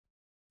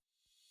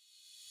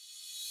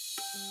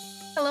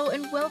Hello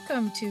and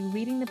welcome to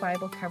Reading the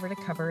Bible Cover to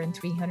Cover in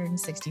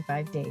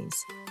 365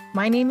 Days.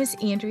 My name is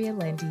Andrea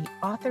Lendy,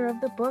 author of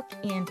the book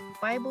and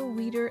Bible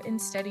reader and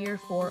studier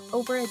for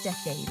over a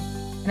decade,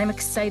 and I'm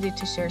excited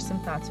to share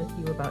some thoughts with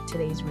you about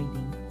today's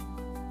reading.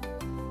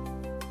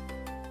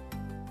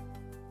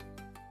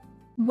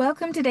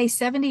 Welcome to day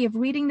 70 of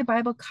Reading the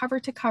Bible Cover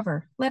to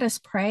Cover. Let us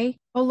pray.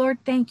 Oh Lord,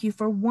 thank you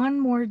for one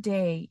more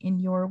day in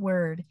your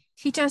word.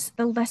 Teach us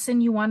the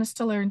lesson you want us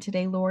to learn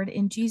today, Lord.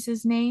 In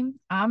Jesus' name,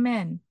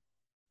 amen.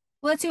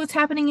 Let's see what's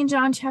happening in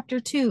John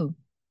chapter 2.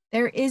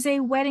 There is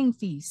a wedding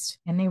feast,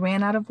 and they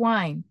ran out of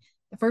wine.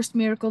 The first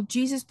miracle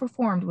Jesus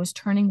performed was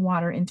turning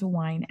water into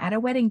wine at a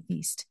wedding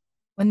feast.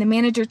 When the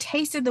manager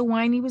tasted the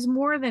wine, he was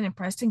more than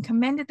impressed and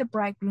commended the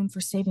bridegroom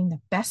for saving the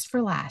best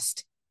for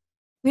last.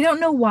 We don't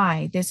know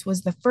why this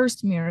was the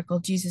first miracle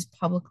Jesus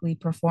publicly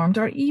performed,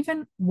 or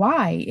even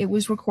why it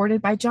was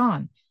recorded by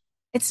John.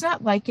 It's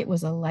not like it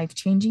was a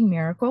life-changing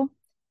miracle.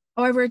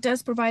 However, it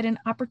does provide an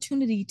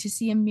opportunity to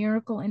see a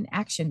miracle in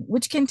action,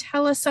 which can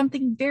tell us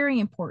something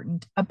very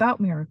important about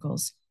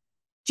miracles.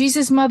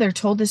 Jesus' mother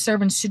told the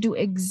servants to do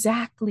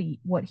exactly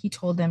what he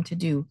told them to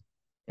do.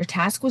 Their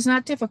task was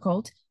not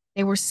difficult.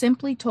 They were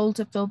simply told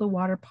to fill the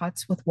water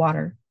pots with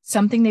water,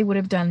 something they would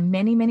have done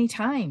many, many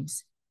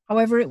times.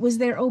 However, it was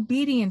their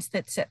obedience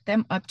that set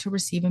them up to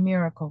receive a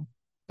miracle.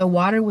 The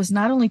water was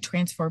not only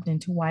transformed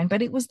into wine,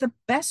 but it was the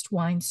best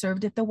wine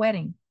served at the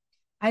wedding.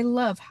 I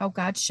love how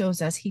God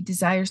shows us he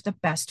desires the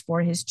best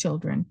for his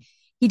children.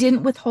 He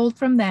didn't withhold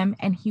from them,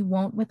 and he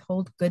won't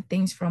withhold good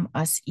things from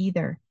us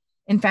either.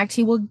 In fact,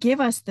 he will give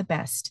us the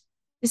best.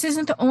 This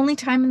isn't the only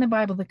time in the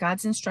Bible that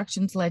God's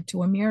instructions led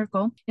to a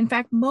miracle. In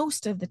fact,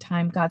 most of the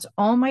time, God's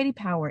almighty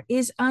power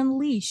is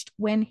unleashed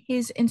when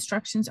his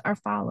instructions are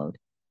followed.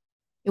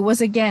 It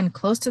was again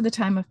close to the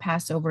time of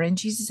Passover, and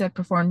Jesus had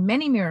performed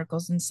many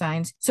miracles and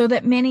signs so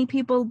that many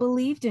people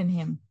believed in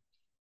him.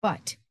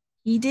 But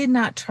he did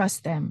not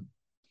trust them.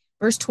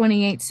 Verse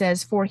 28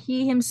 says, "For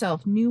he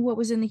himself knew what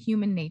was in the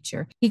human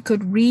nature. He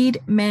could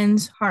read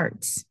men's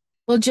hearts."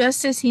 Well,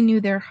 just as he knew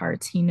their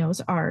hearts, he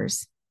knows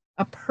ours.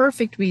 A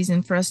perfect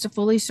reason for us to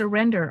fully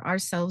surrender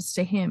ourselves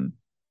to him.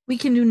 We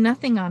can do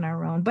nothing on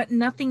our own, but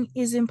nothing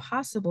is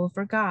impossible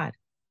for God.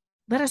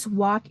 Let us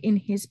walk in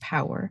his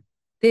power.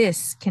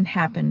 This can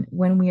happen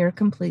when we are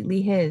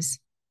completely his.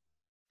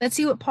 Let's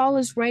see what Paul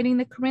is writing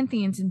the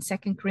Corinthians in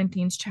 2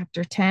 Corinthians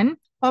chapter 10.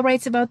 Paul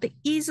writes about the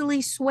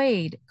easily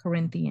swayed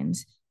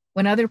Corinthians.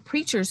 When other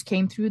preachers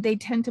came through, they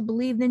tend to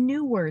believe the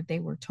new word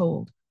they were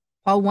told.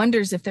 Paul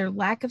wonders if their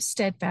lack of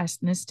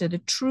steadfastness to the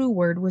true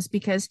word was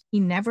because he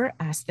never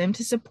asked them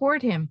to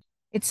support him.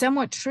 It's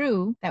somewhat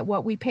true that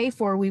what we pay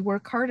for, we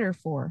work harder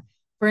for.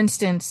 For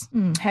instance,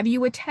 have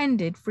you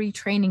attended free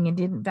training and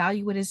didn't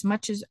value it as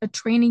much as a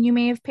training you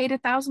may have paid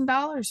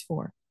 $1,000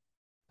 for?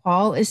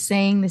 Paul is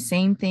saying the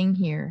same thing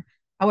here.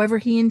 However,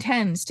 he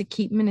intends to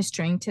keep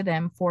ministering to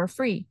them for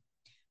free.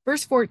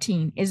 Verse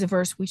 14 is a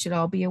verse we should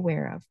all be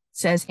aware of. It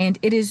says, "And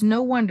it is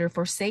no wonder,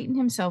 for Satan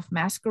himself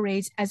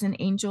masquerades as an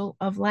angel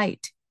of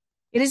light."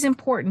 It is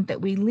important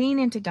that we lean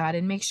into God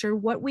and make sure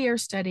what we are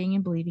studying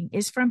and believing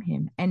is from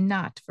him and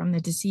not from the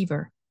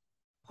deceiver.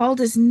 Paul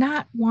does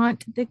not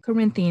want the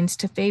Corinthians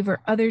to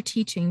favor other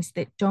teachings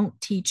that don't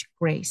teach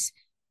grace.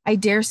 I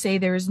dare say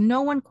there is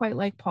no one quite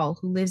like Paul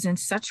who lives in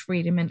such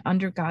freedom and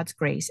under God's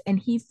grace, and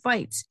he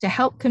fights to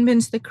help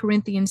convince the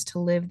Corinthians to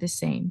live the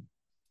same.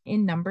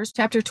 In Numbers,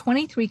 chapter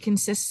 23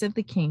 consists of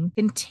the king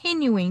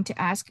continuing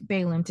to ask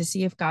Balaam to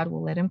see if God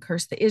will let him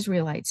curse the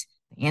Israelites.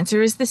 The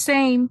answer is the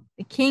same.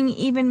 The king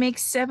even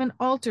makes 7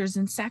 altars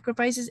and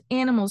sacrifices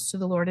animals to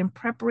the Lord in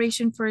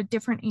preparation for a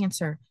different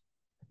answer.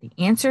 But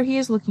the answer he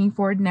is looking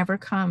for never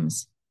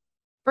comes.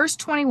 Verse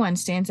 21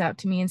 stands out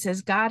to me and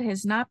says, "God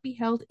has not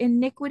beheld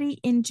iniquity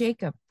in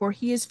Jacob, for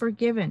he is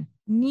forgiven.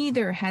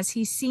 Neither has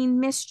he seen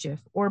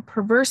mischief or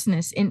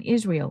perverseness in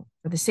Israel.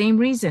 For the same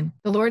reason,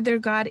 the Lord their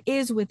God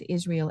is with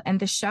Israel, and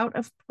the shout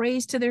of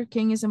praise to their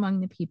king is among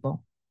the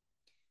people."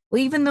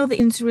 Well, even though the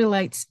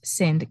Israelites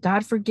sinned,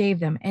 God forgave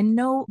them and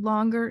no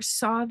longer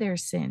saw their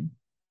sin.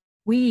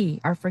 We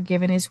are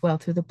forgiven as well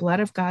through the blood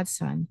of God's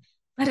Son.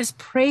 Let us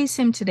praise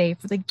him today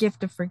for the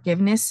gift of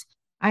forgiveness.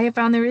 I have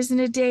found there isn't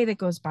a day that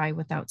goes by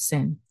without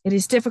sin. It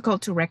is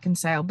difficult to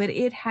reconcile, but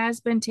it has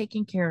been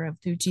taken care of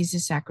through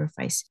Jesus'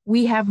 sacrifice.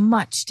 We have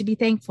much to be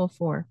thankful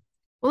for.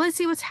 Well, let's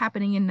see what's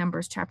happening in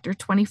Numbers chapter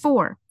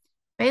 24.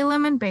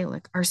 Balaam and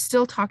Balak are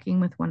still talking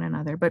with one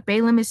another, but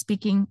Balaam is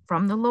speaking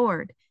from the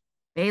Lord.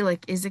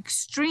 Balak is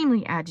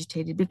extremely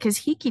agitated because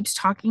he keeps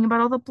talking about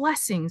all the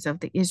blessings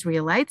of the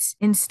Israelites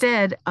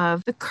instead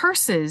of the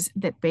curses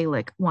that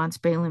Balak wants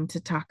Balaam to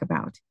talk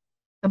about.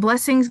 The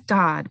blessings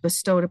God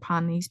bestowed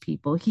upon these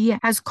people. He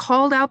has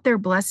called out their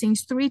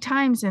blessings 3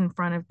 times in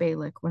front of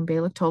Balak when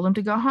Balak told him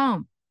to go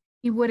home.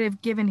 He would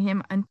have given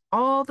him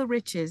all the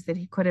riches that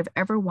he could have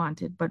ever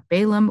wanted, but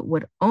Balaam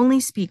would only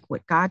speak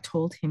what God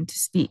told him to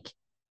speak.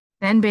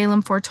 Then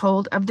Balaam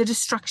foretold of the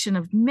destruction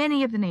of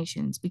many of the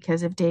nations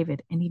because of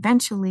David and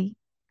eventually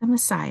the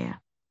Messiah.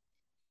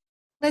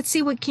 Let's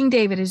see what King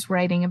David is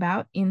writing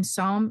about in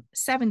Psalm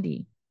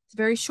 70. It's a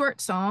very short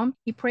psalm.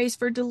 He prays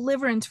for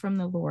deliverance from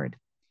the Lord.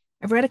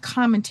 I've read a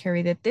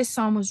commentary that this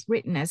psalm was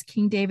written as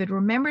King David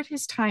remembered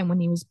his time when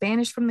he was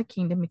banished from the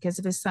kingdom because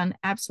of his son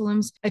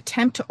Absalom's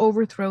attempt to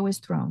overthrow his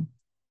throne.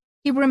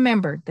 He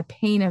remembered the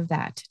pain of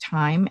that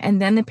time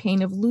and then the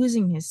pain of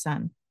losing his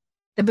son,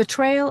 the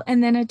betrayal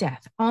and then a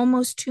death,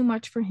 almost too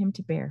much for him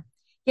to bear.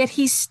 Yet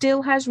he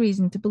still has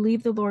reason to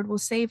believe the Lord will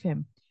save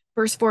him.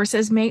 Verse 4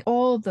 says, "May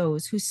all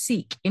those who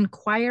seek,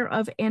 inquire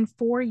of and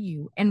for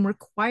you, and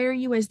require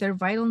you as their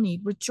vital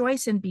need,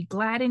 rejoice and be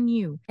glad in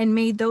you. And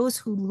may those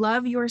who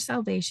love your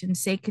salvation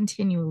say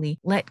continually,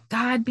 let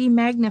God be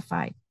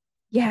magnified."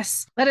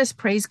 Yes, let us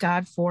praise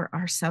God for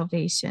our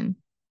salvation.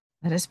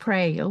 Let us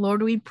pray. Oh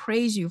Lord, we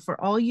praise you for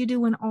all you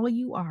do and all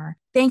you are.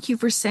 Thank you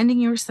for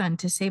sending your Son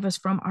to save us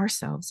from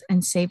ourselves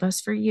and save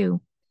us for you.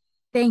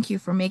 Thank you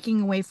for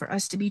making a way for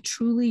us to be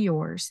truly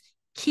yours.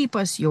 Keep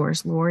us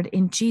yours, Lord.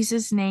 In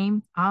Jesus'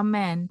 name,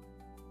 amen.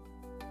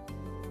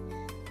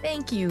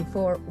 Thank you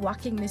for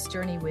walking this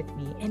journey with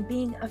me and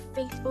being a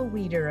faithful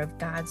reader of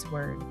God's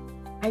word.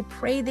 I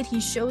pray that he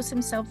shows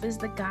himself as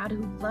the God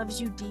who loves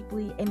you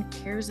deeply and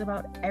cares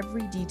about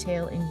every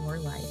detail in your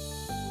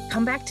life.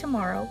 Come back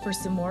tomorrow for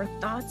some more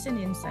thoughts and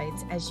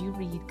insights as you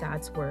read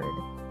God's word.